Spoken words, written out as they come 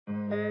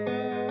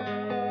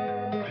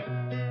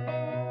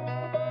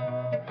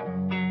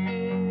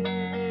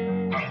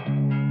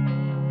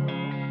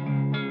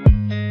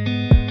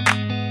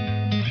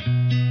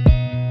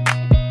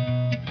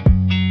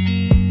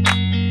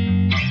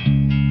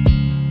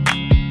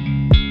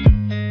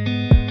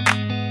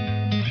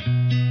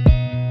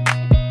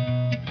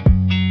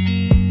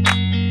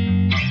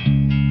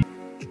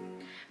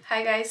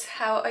guys,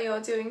 how are you all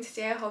doing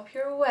today? I hope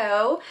you're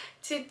well.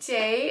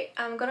 Today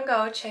I'm gonna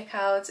go check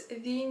out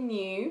the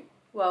new,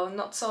 well,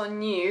 not so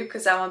new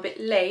because I'm a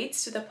bit late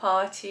to the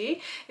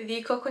party,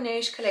 the COCO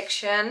NEIGE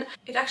collection.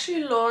 It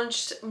actually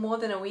launched more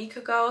than a week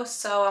ago,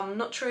 so I'm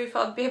not sure if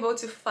I'll be able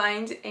to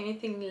find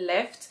anything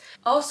left.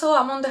 Also,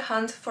 I'm on the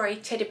hunt for a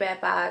teddy bear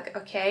bag,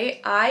 okay?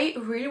 I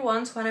really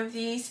want one of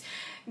these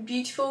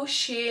beautiful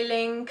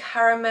shearling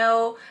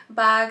caramel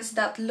bags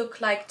that look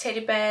like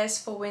teddy bears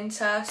for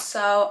winter,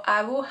 so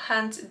I will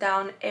hunt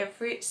down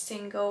every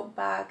single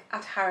bag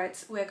at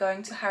Harrods. We're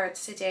going to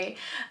Harrods today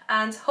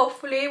and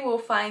hopefully we'll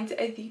find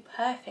the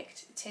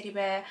perfect teddy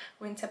bear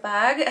winter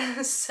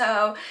bag.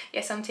 So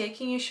yes, I'm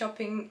taking you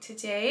shopping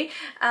today.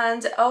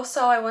 And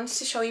also I wanted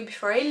to show you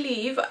before I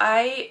leave,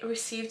 I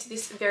received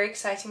this very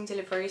exciting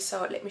delivery,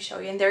 so let me show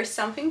you, and there is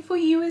something for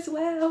you as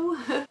well.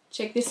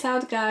 Check this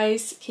out,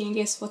 guys. Can you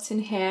guess what's in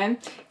here?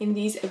 In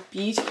these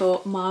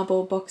beautiful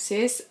marble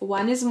boxes.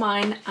 One is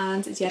mine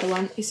and the other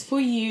one is for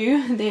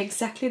you. They're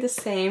exactly the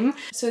same.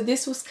 So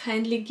this was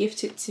kindly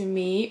gifted to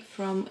me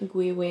from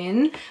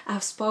Gwywyn.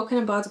 I've spoken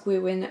about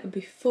Gwywyn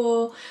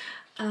before.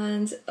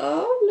 And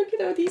oh, look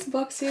at all these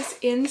boxes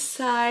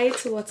inside.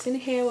 What's in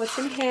here? What's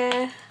in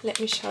here? Let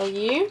me show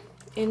you.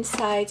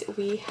 Inside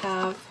we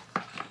have,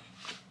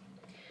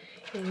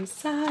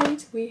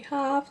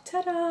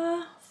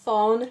 ta-da!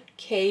 Phone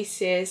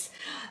cases.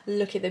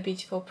 Look at the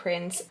beautiful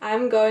prints.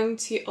 I'm going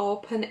to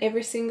open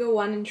every single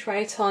one and try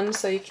it on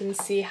so you can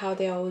see how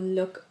they all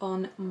look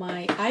on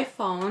my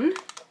iPhone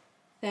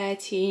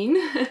 13.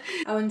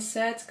 I'll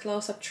insert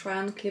close-up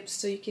try-on clips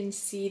so you can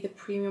see the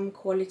premium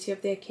quality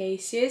of their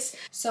cases.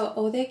 So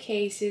all their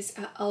cases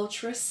are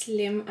ultra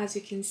slim, as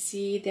you can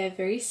see. They're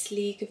very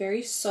sleek,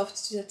 very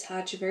soft to the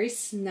touch, very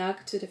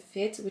snug to the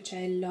fit, which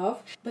I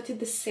love. But at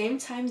the same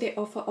time, they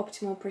offer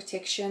optimal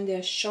protection.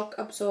 They're shock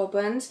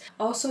absorbent.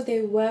 Also,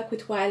 they work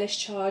with wireless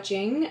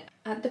charging.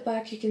 At the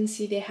back you can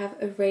see they have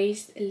a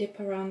raised lip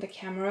around the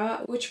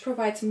camera, which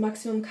provides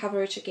maximum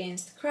coverage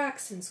against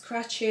cracks and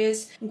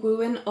scratches.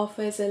 Gwywyn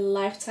offers a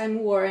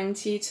lifetime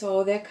warranty to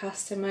all their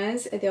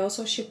customers. They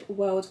also ship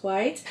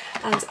worldwide,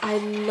 and I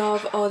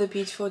love all the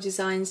beautiful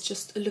designs.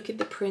 Just look at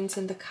the prints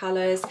and the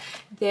colors.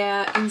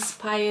 They're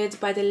inspired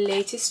by the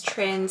latest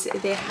trends.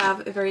 They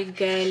have a very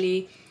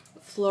girly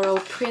floral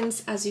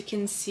prints, as you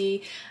can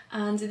see,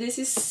 and this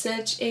is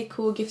such a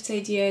cool gift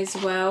idea as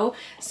well.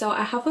 So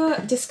I have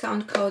a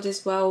discount code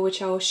as well,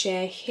 which I will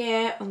share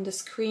here on the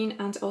screen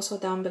and also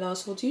down below,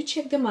 so do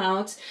check them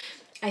out.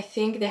 I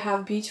think they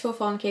have beautiful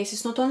phone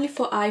cases, not only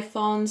for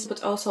iPhones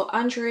but also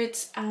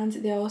Androids, and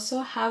they also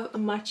have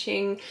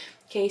matching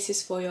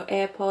cases for your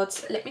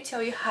AirPods. Let me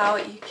tell you how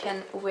you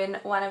can win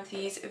one of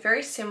these.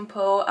 Very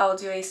simple. I'll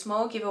do a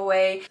small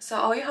giveaway. So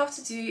all you have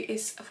to do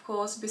is, of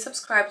course, be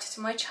subscribed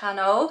to my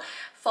channel,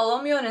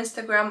 follow me on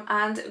Instagram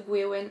and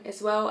Gwywyn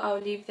as well.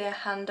 I'll leave their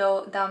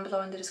handle down below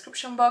in the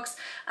description box,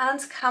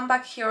 and come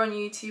back here on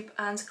YouTube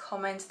and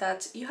comment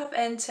that you have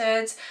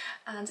entered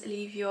and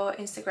leave your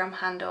Instagram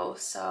handle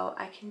so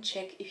I can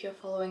check if you're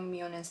following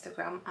me on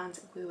Instagram and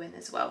Gwywyn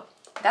as well.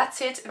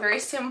 That's it, very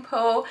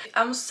simple.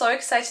 I'm so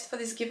excited for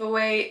this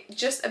giveaway.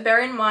 Just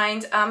bear in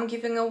mind, I'm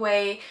giving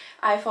away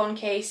iPhone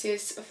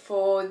cases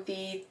for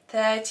the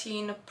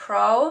 13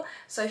 Pro.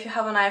 So if you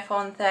have an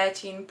iPhone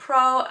 13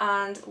 Pro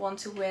and want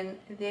to win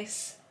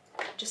this,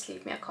 just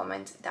leave me a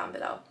comment down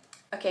below.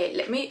 Okay,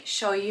 let me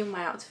show you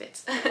my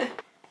outfit.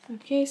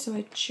 Okay, so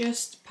I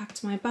just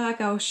packed my bag.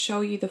 I'll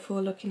show you the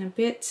full look in a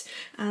bit.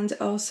 And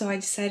also I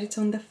decided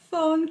on the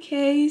phone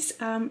case.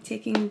 I'm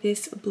taking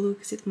this blue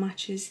because it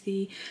matches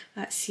the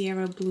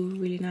Sierra blue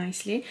really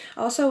nicely.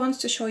 Also I want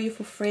to show you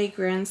for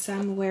fragrance,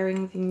 I'm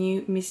wearing the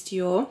new Miss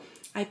Dior.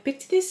 I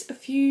picked this a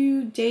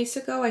few days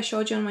ago. I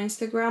showed you on my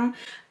Instagram,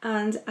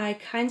 and I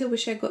kind of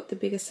wish I got the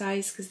bigger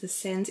size because the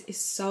scent is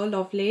so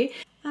lovely.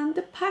 And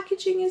the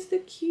packaging is the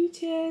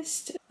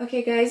cutest.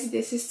 Okay guys,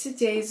 this is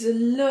today's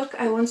look.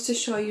 I want to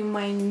show you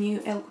my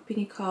new El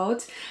Cupini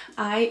coat.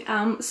 I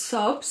am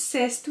so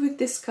obsessed with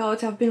this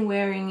coat. I've been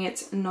wearing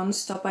it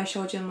non-stop. I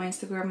showed you on my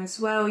Instagram as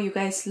well. You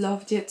guys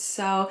loved it,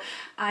 so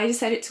I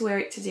decided to wear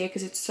it today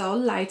because it's so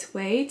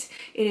lightweight.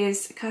 It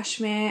is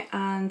cashmere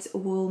and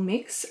wool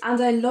mix,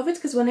 and I love it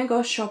because when I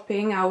go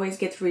shopping I always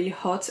get really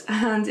hot,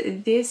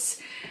 and this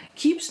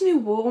keeps me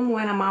warm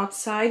when I'm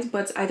outside,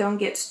 but I don't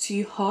get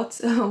too hot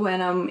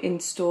when I'm in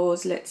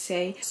stores, let's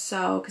say,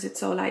 so because it's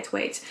so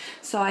lightweight.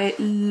 So I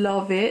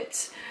love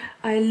it.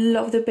 I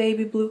love the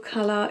baby blue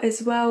color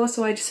as well,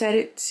 so I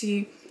decided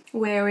to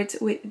wear it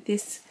with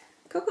this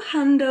COCO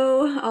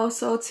handle.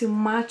 Also to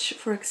match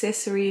for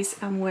accessories,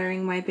 I'm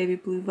wearing my baby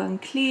blue Van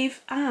Cleef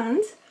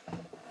and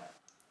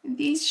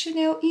these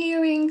Chanel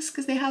earrings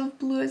because they have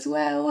blue as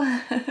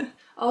well.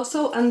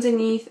 Also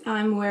underneath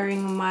I'm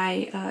wearing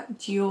my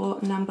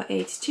Dior number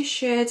 8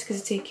 t-shirt because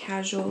it's a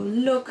casual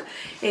look,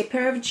 a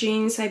pair of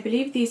jeans. I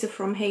believe these are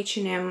from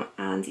H&M,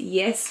 and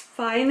yes,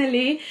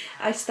 finally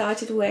I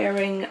started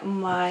wearing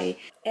my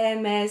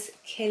Hermes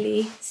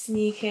Kelly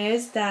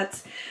sneakers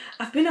that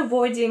I've been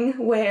avoiding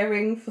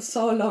wearing for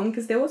so long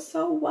because they were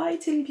so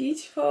white and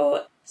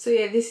beautiful. So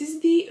yeah, this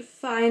is the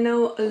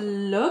final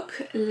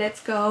look.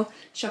 Let's go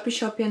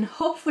shoppy and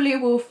hopefully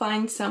we'll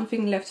find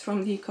something left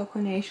from the COCO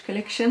NEIGE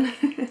collection.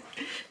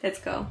 Let's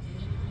go.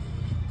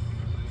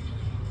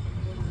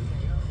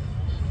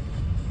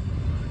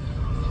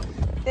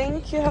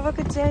 Thank you, have a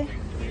good day.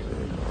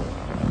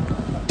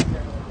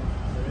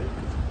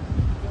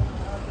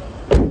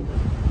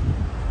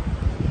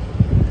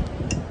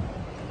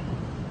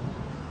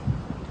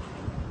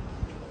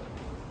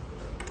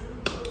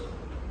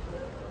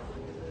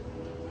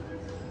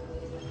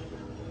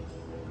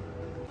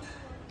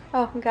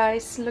 Oh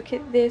guys, look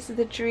at this,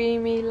 the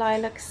dreamy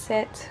lilac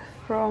set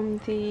from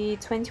the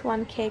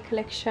 21K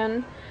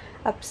collection.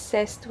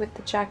 Obsessed with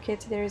the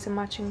jacket. There is a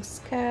matching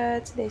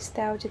skirt. They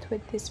styled it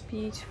with this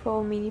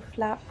beautiful mini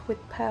flap with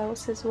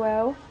pearls as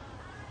well.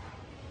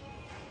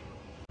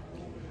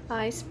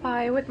 I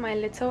spy with my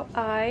little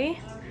eye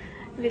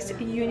this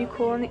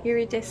unicorn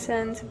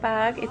iridescent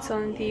bag. It's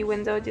on the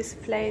window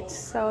display. It's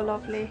so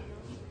lovely.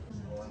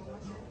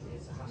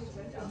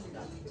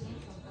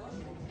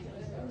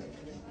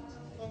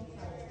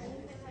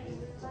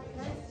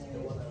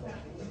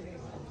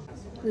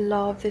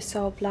 Love this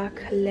all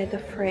black leather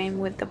frame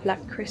with the black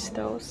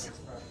crystals.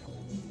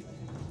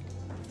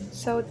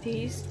 So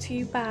these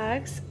two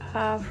bags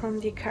are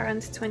from the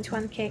current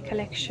 21K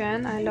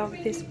collection. I love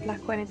this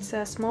black one. It's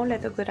a small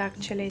leather good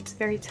actually. It's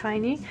very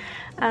tiny.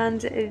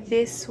 And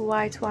this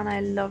white one,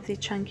 I love the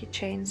chunky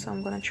chain, so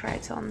I'm gonna try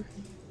it on.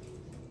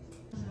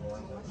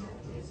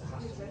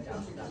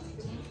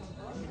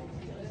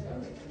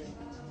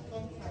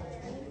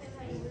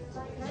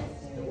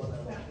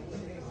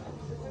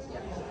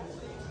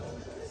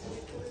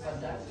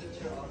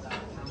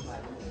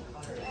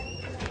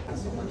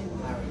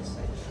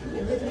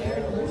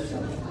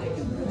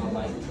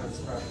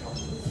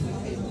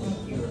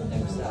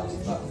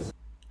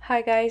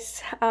 Hi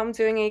guys, I'm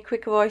doing a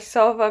quick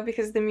voiceover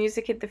because the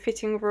music in the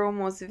fitting room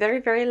was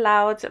very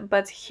loud,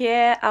 but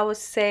here I was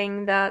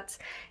saying that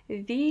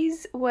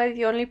these were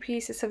the only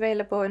pieces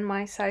available in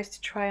my size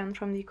to try on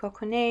from the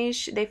COCO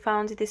NEIGE. They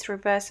found this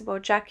reversible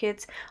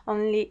jacket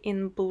only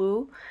in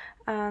blue,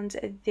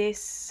 and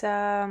this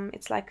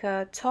it's like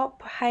a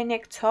top, high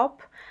neck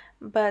top,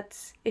 but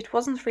it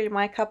wasn't really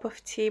my cup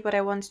of tea, but I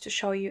wanted to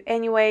show you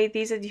anyway.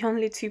 These are the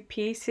only two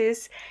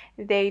pieces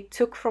they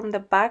took from the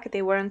back.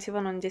 They weren't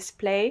even on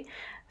display,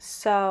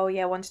 so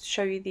yeah, I wanted to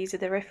show you. These are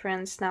the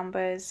reference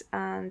numbers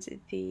and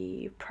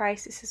the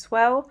prices as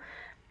well.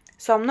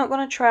 So I'm not going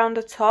to try on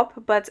the top,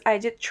 but I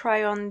did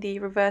try on the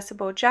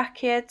reversible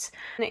jacket.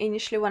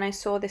 Initially when I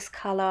saw this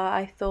color,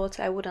 I thought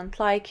I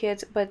wouldn't like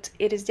it, but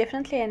it is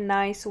definitely a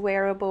nice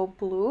wearable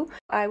blue.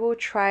 I will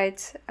try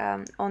it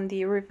on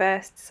the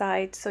reversed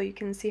side so you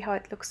can see how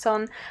it looks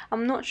on.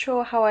 I'm not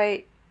sure how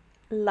I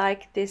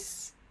like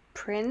this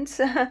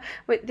print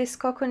with this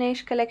COCO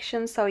NEIGE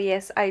collection, so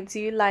yes, I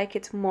do like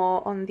it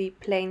more on the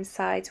plain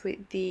side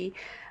with the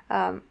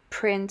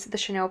print, the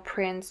Chanel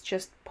print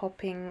just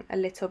popping a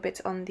little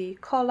bit on the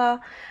collar,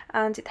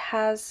 and it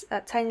has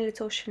tiny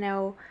little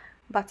Chanel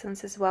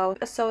buttons as well.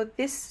 So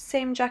this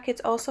same jacket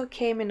also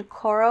came in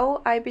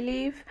coral, I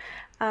believe,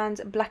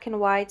 and black and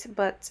white,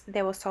 but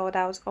they were sold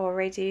out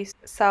already.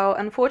 So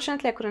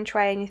unfortunately I couldn't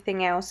try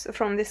anything else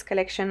from this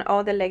collection.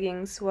 All the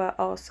leggings were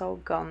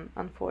also gone,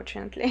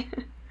 unfortunately.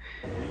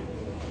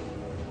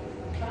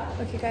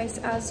 Okay guys,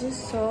 as you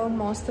saw,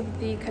 most of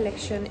the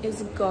collection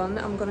is gone.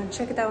 I'm gonna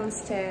check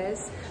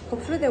downstairs.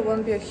 Hopefully there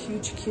won't be a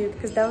huge queue,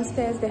 because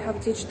downstairs they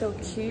have digital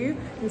queue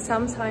and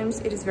sometimes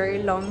it is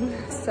very long.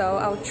 So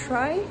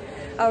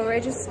I'll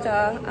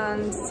register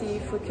and see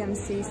if we can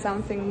see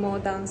something more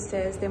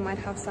downstairs. They might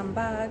have some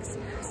bags.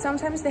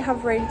 Sometimes they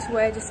have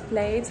ready-to-wear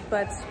displayed,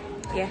 but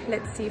yeah,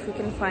 let's see if we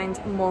can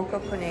find more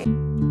COCO NEIGE.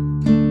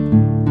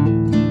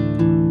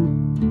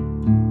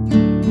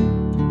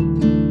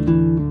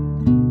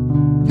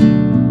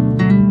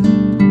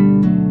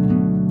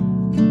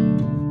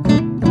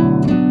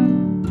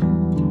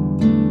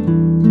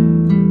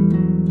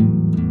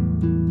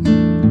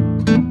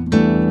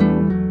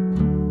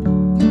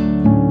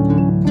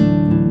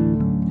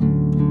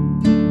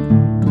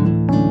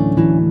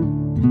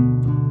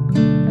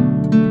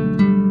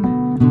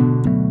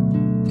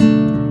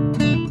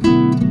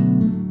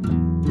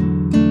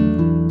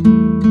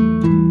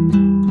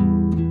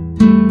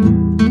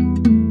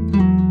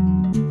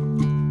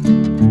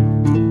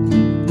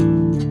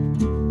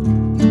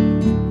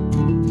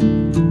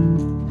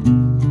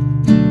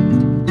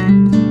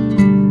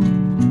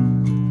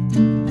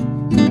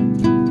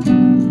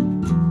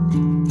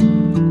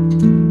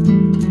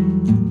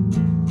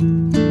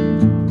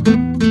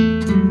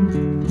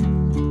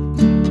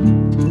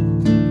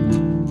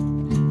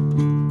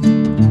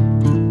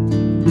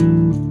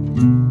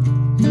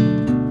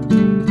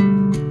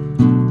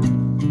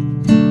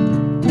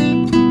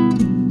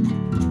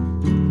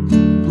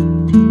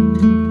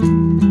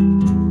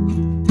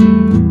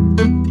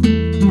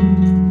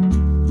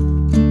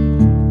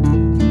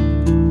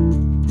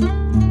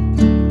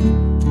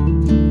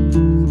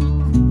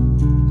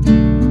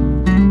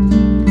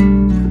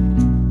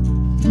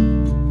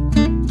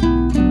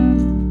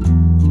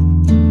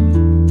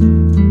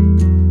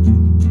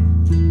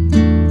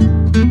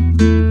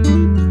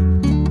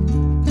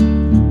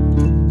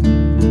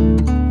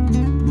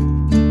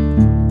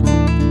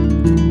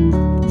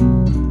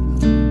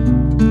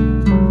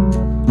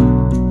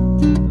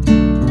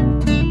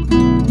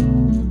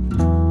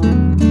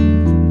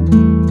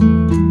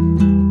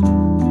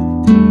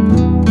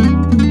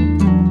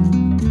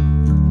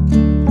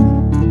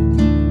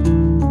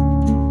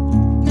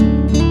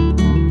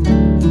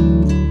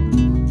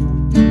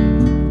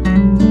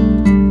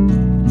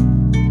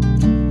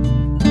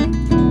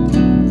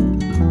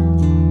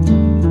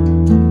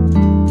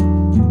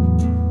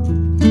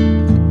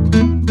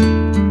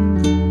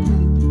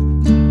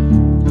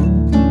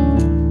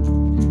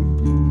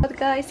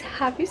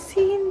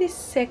 this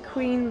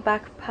sequin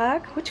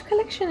backpack. Which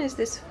collection is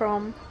this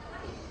from?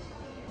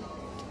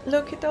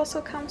 Look, it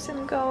also comes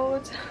in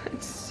gold.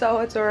 It's so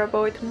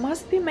adorable. It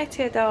must be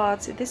Métier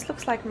d'Art. This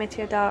looks like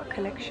Métier d'Art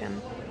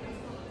collection.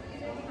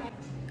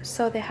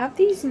 So they have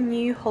these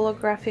new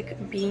holographic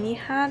beanie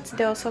hats.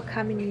 They also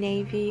come in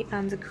navy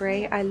and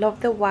grey. I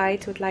love the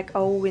white with like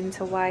all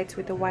winter white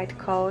with the white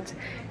coat.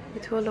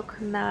 It will look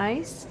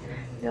nice.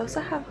 They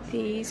also have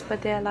these,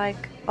 but they're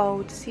like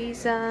old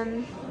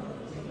season.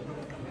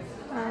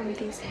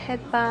 These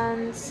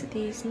headbands,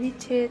 these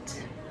knitted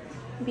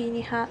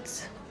beanie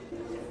hats.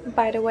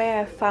 By the way,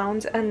 I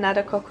found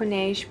another COCO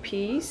NEIGE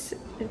piece.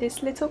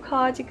 This little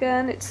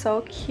cardigan, it's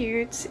so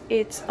cute.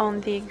 It's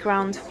on the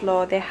ground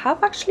floor. They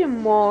have actually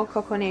more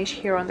COCO NEIGE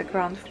here on the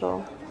ground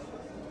floor.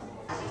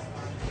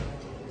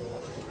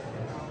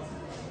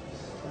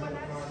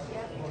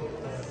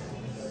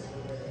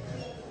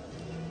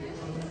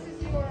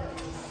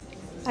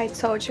 I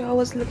told you I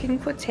was looking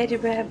for teddy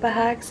bear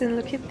bags, and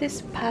look at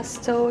this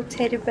pastel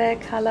teddy bear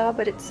color,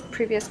 but it's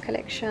previous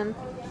collection.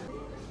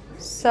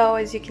 So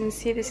as you can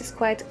see, this is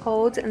quite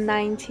old,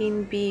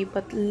 19B,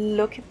 but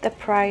look at the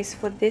price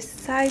for this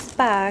size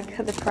bag.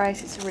 The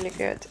price is really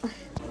good.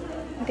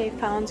 They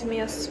found me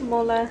a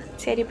smaller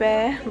teddy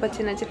bear, but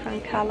in a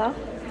different color.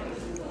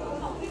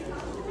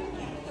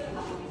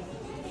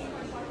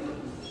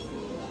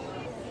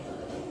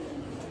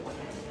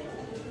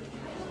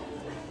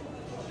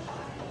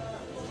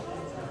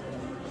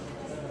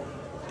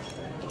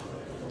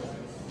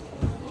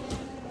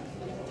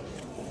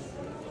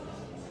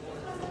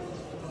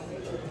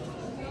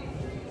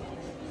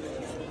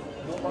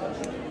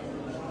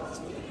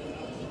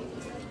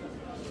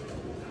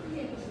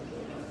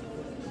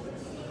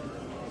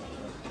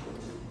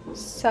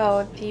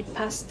 So the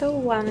pastel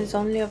one is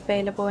only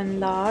available in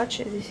large.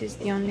 This is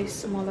the only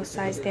smaller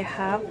size they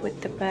have with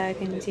the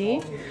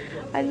burgundy.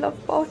 I love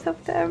both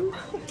of them.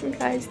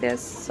 Guys, they're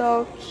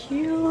so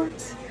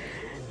cute.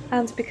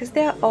 And because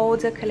they are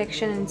older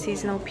collection and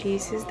seasonal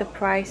pieces, the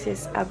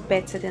prices are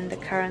better than the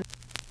current.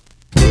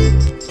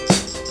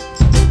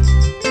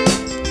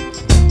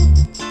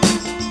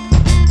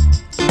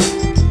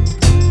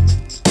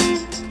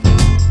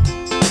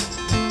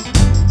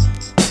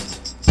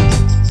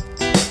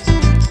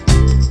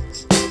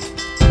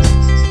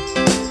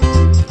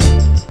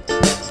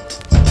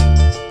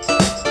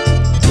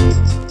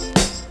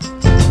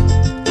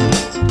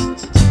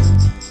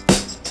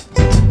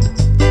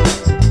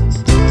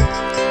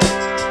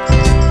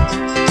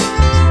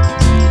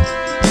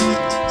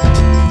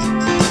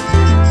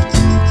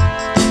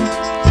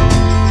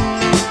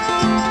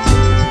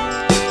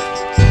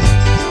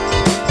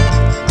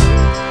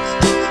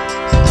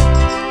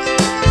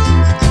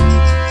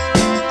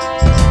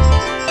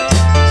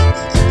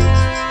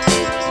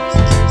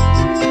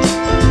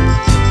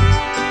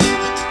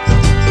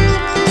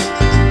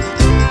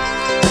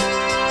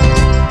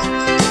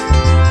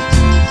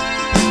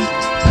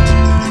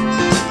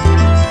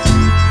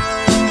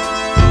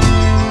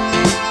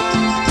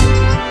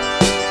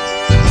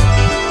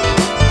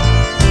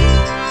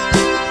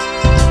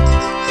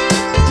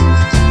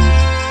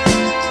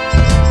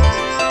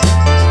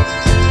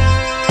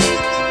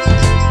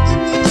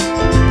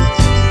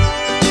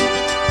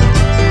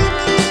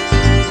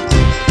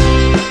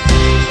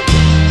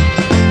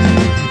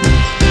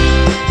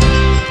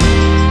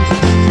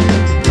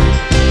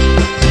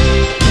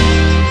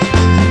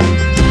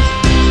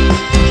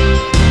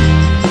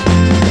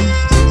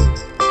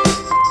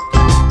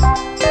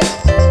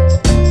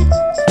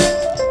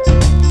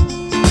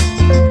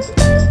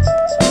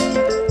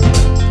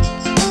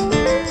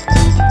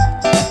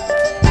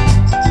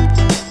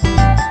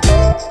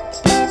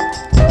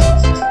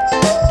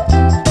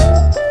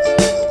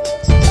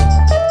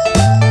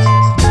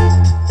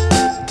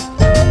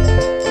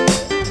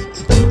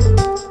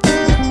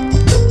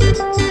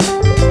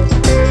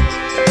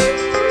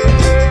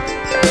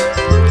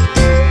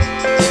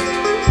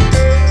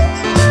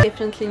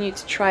 Need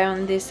to try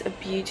on this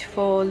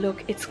beautiful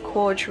look. It's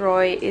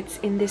corduroy, it's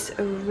in this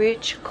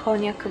rich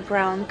cognac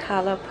brown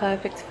color,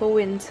 perfect for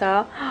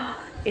winter.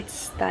 It's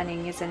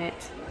stunning, isn't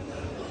it?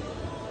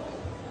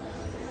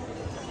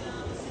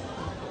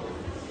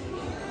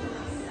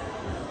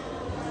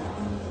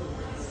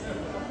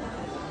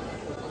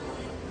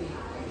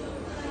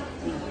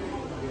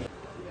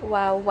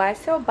 Wow,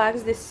 YSL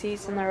bags this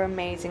season are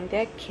amazing.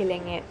 They're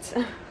killing it.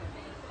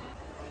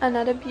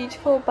 Another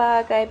beautiful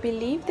bag. I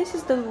believe this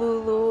is the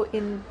Lulu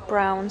in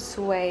brown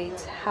suede.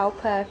 How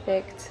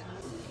perfect.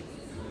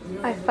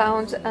 I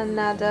found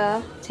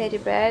another teddy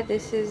bear.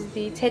 This is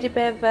the teddy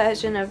bear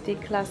version of the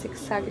classic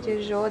sac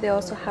de jour. They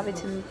also have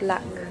it in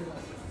black.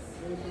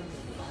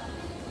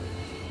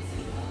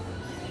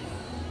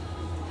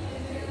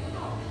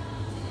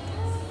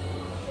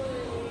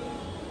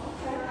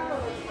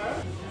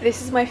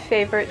 This is my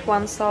favorite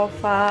one so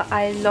far.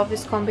 I love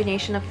this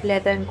combination of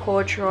leather and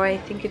corduroy. I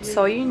think it's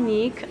so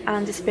unique,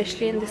 and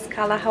especially in this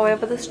color.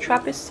 However, the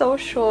strap is so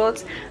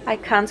short, I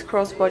can't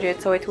crossbody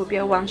it, so it will be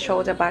a one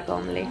shoulder bag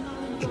only.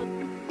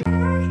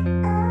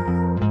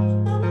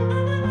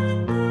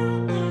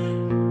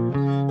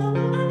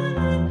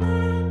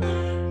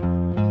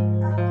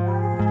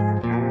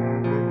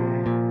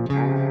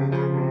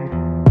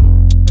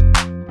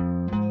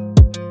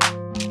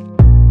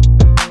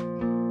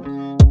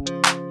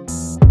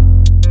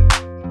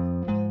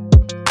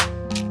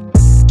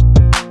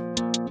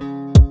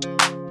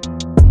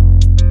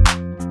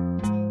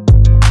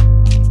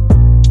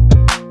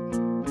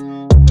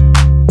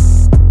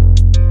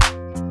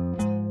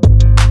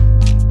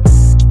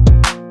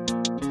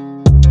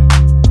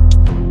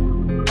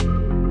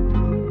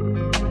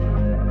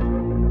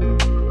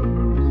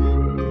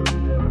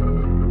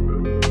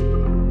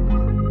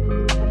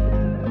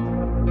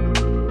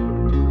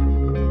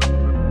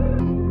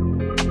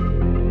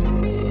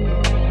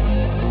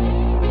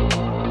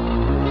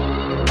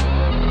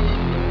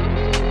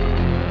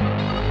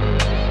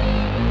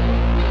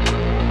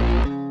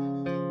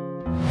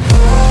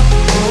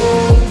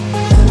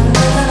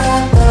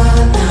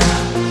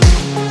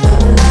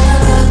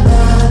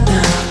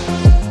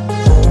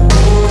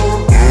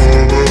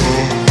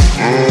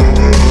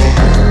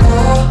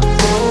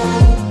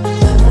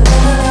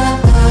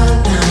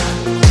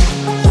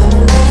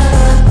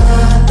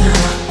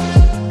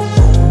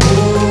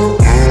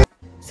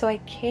 So I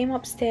came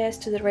upstairs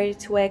to the ready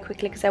to wear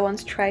quickly because I want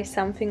to try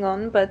something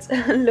on, but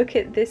look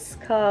at this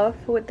scarf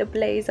with the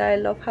blazer. I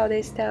love how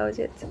they styled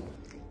it.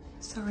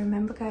 So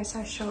remember guys,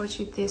 I showed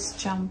you this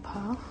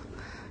jumper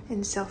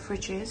in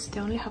Selfridges. They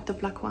only have the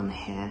black one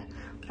here,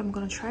 but I'm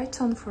gonna try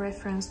it on for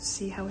reference to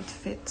see how it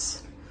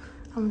fits.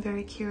 I'm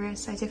very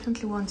curious. I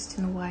definitely want it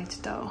in white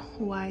though,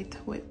 white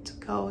with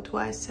gold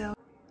YSL.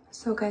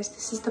 So guys,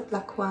 this is the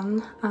black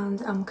one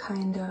and I'm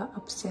kinda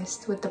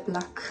obsessed with the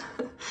black.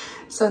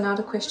 So now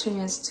the question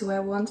is, do I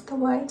want the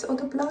white or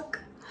the black?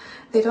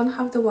 They don't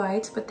have the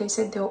white, but they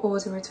said they'll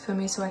order it for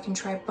me so I can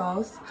try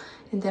both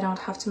and then I don't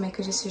have to make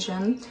a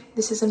decision.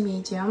 This is a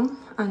medium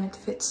and it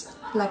fits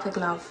like a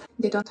glove.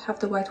 They don't have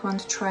the white one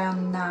to try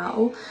on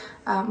now,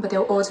 but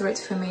they'll order it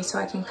for me so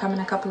I can come in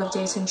a couple of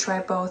days and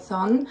try both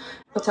on.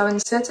 But I'll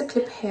insert a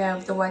clip here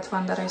of the white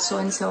one that I saw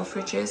in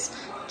Selfridges.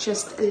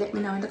 Just let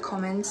me know in the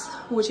comments,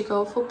 would you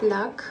go for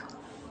black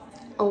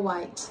or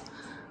white?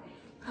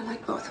 I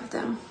like both of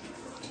them.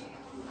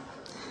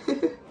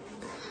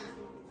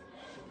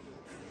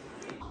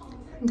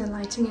 The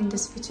lighting in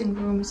this fitting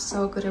room is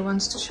so good. I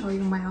want to show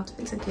you my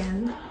outfit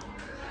again.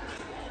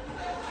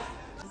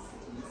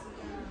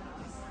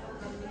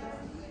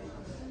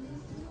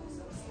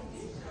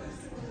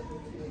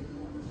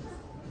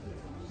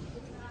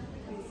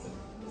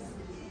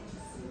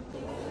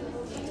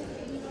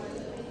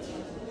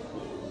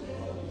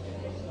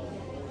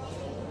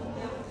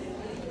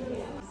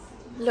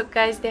 Look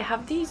guys, they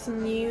have these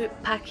new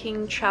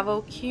packing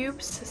travel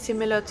cubes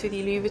similar to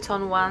the Louis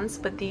Vuitton ones,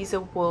 but these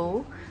are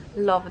wool.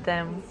 Love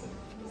them.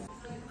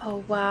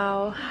 Oh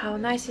wow, how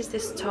nice is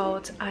this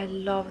tote? I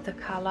love the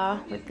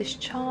color with this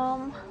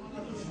charm.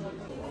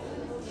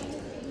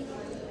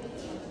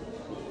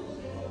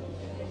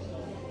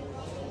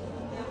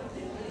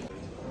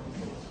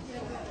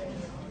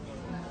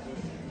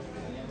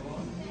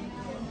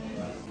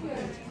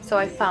 So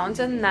I found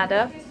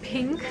another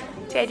pink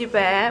teddy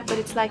bear, but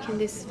it's like in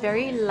this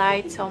very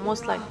light,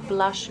 almost like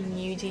blush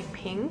nudie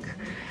pink.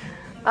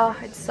 Oh,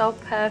 it's so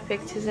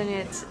perfect, isn't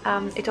it?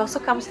 It also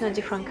comes in a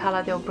different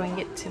color. They'll bring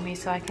it to me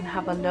so I can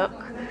have a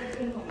look,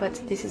 but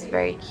this is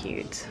very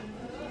cute.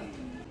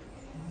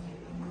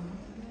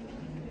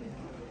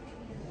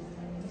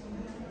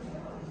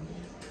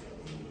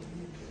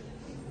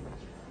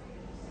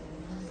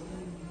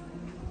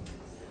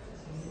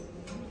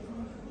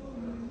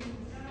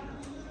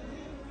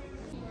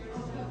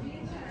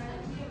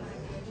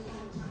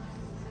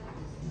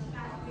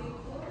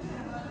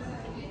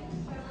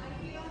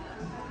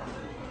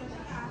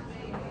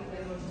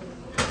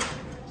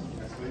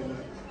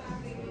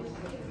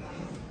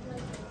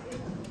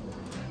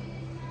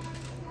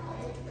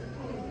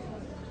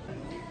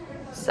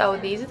 So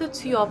these are the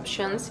two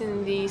options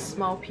in the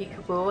small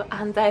peekaboo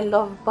and I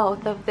love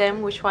both of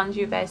them. Which one do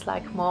you guys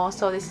like more?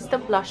 So this is the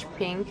blush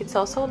pink. It's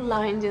also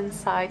lined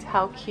inside.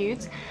 How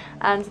cute.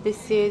 And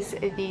this is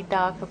the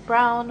darker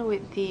brown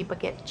with the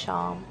baguette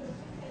charm.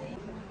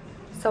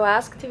 So I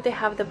asked if they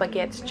have the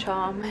baguette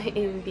charm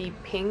in the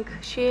pink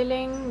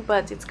shearling,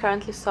 but it's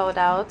currently sold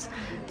out.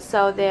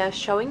 So they are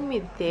showing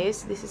me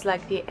this. This is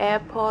like the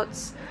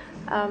AirPods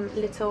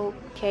little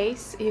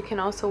case. You can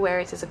also wear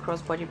it as a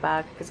crossbody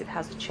bag because it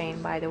has a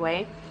chain, by the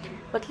way.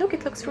 But look,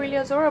 it looks really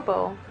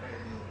adorable.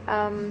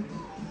 And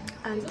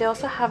they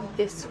also have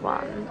this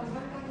one,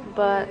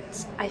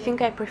 but I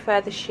think I prefer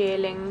the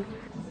shearling.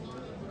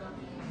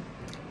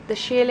 The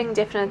shearling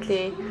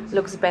definitely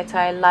looks better.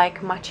 I like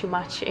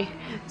matchy,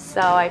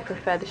 so I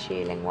prefer the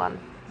shearling one.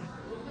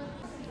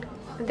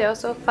 They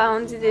also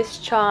found this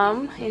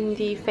charm in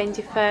the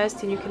Fendi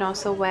first, and you can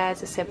also wear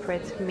as a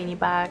separate mini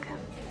bag.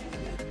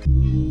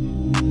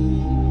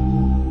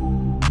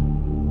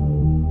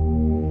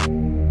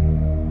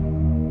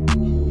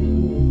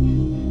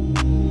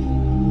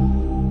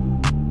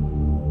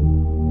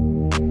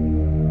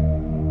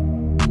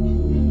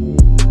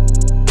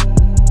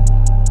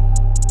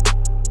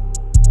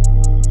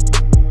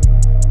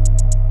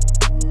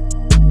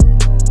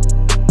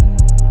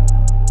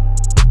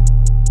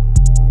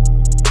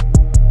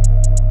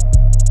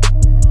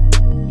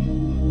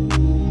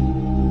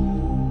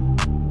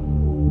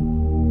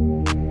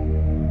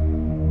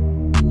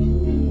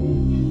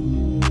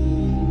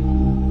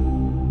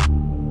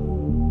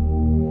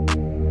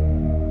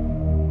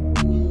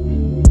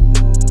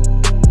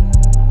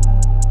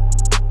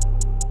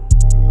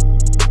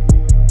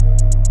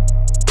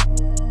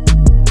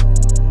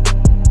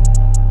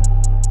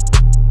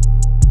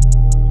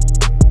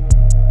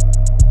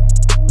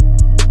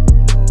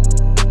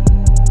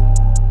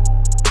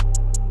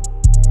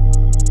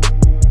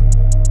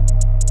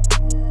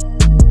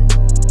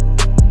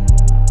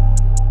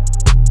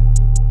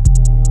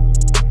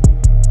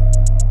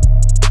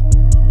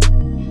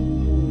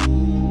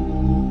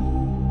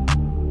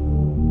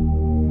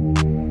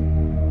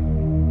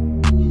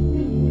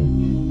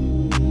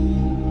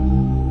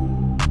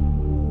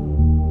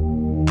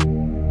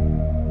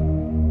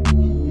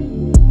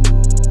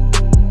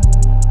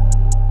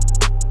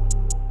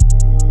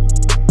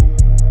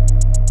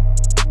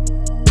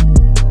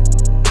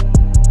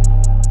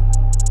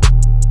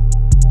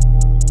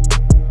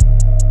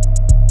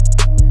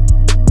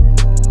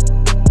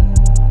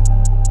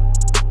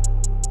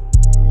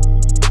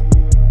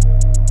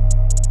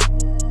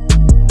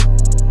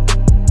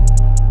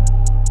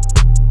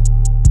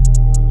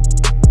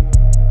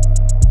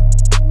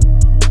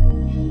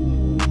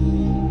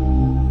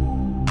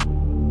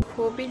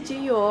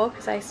 Dior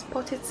because I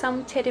spotted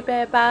some teddy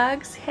bear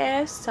bags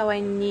here, so I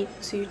need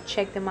to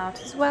check them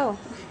out as well.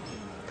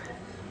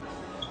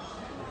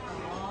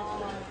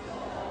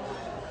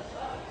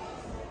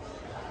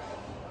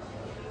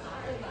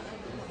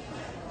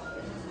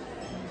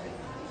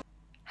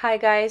 Hi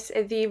guys,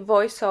 the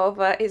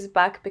voiceover is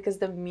back because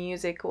the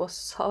music was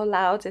so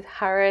loud it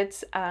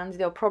hurts and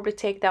they'll probably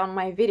take down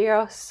my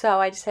video, so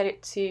I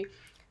decided to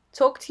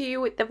talk to you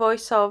with the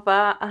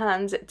voiceover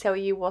and tell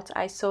you what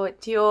I saw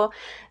at Dior.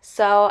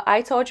 So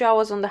I told you I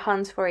was on the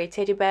hunt for a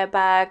teddy bear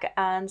bag,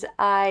 and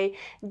I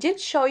did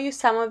show you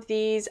some of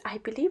these. I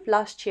believe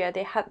last year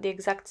they had the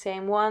exact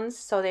same ones,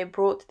 so they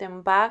brought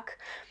them back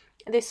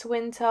this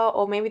winter,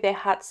 or maybe they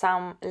had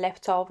some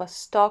leftover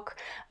stock,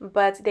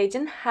 but they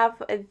didn't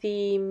have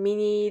the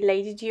mini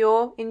Lady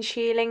Dior in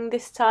shearling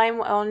this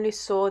time. I only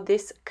saw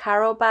this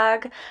Caro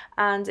bag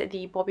and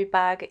the Bobby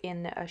bag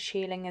in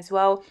shearling as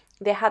well.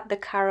 They had the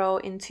Caro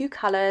in 2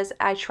 colors.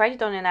 I tried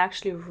it on and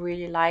actually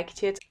really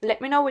liked it. Let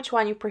me know which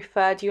one you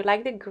prefer. Do you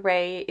like the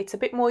grey? It's a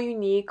bit more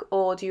unique,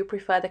 or do you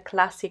prefer the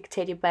classic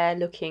teddy bear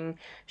looking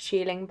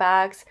shearling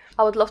bags?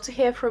 I would love to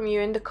hear from you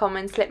in the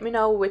comments. Let me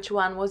know which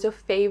one was your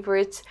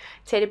favorite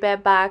teddy bear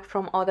bag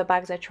from all the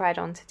bags I tried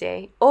on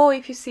today. Or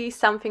if you see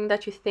something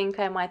that you think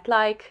I might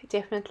like,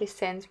 definitely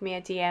send me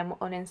a DM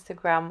on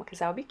Instagram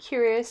because I'll be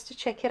curious to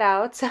check it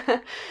out.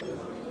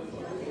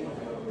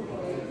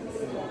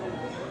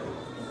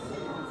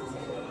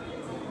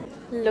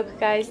 Look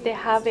guys, they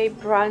have a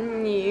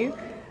brand new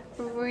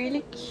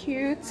really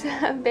cute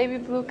baby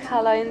blue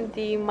color in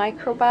the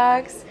micro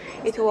bags.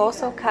 It will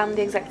also come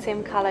the exact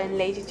same color in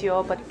Lady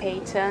Dior but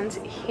patent.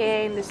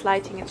 Here in this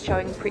lighting it's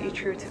showing pretty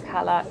true to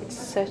color. It's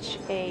such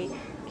a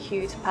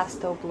cute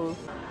pastel blue.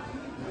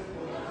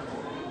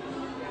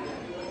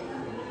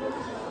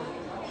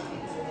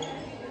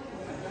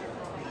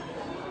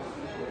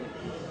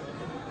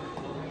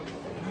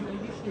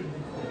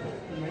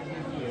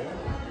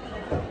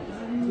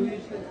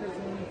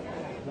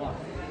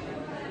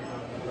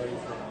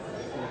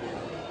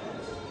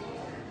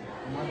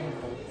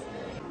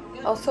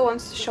 Also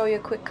wants to show you a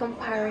quick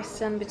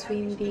comparison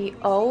between the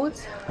old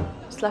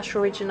 /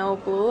 original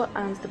blue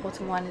and the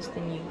bottom one is the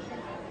new.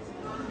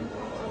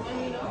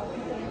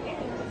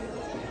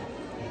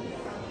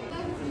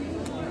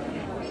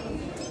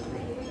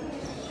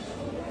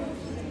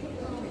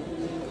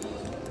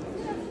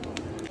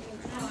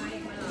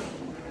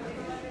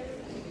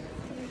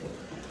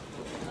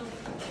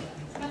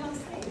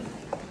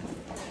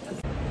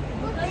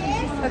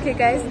 Okay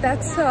guys,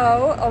 that's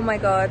all. Oh my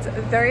god,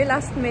 very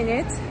last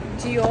minute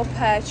Dior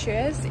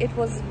purchase. It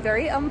was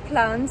very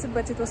unplanned,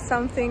 but it was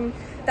something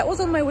that was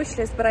on my wish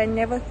list, but I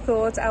never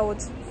thought I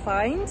would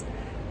find,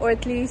 or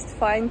at least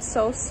find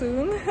so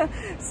soon.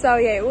 So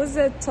yeah, it was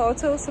a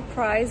total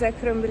surprise. I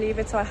couldn't believe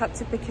it, so I had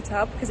to pick it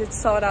up because it's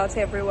sold out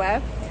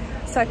everywhere.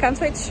 So I can't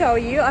wait to show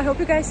you. I hope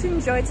you guys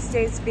enjoyed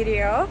today's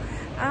video,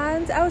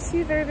 and I'll see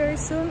you very, very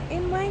soon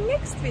in my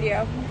next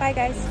video. Bye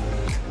guys.